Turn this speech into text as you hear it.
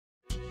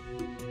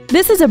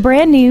This is a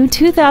brand new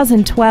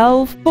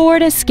 2012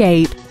 Ford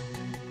Escape.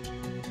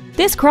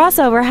 This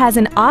crossover has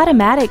an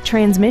automatic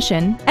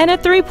transmission and a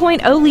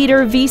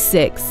 3.0-liter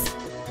V6.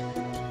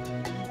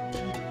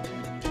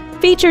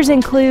 Features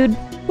include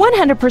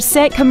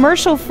 100%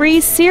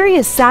 commercial-free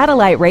Sirius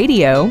satellite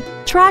radio,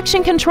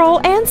 traction control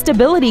and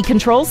stability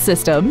control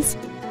systems,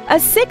 a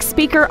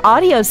 6-speaker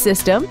audio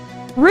system,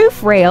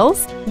 roof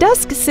rails,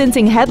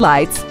 dusk-sensing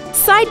headlights,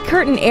 side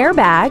curtain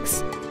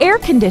airbags, air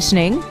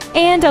conditioning,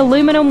 and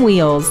aluminum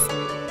wheels.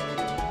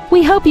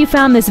 We hope you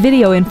found this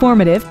video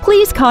informative.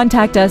 Please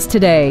contact us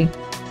today.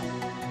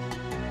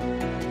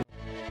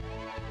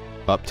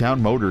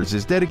 Uptown Motors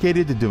is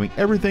dedicated to doing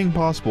everything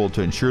possible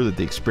to ensure that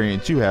the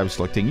experience you have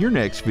selecting your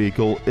next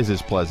vehicle is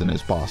as pleasant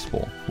as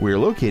possible. We are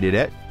located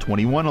at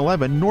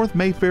 2111 North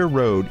Mayfair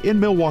Road in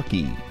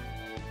Milwaukee.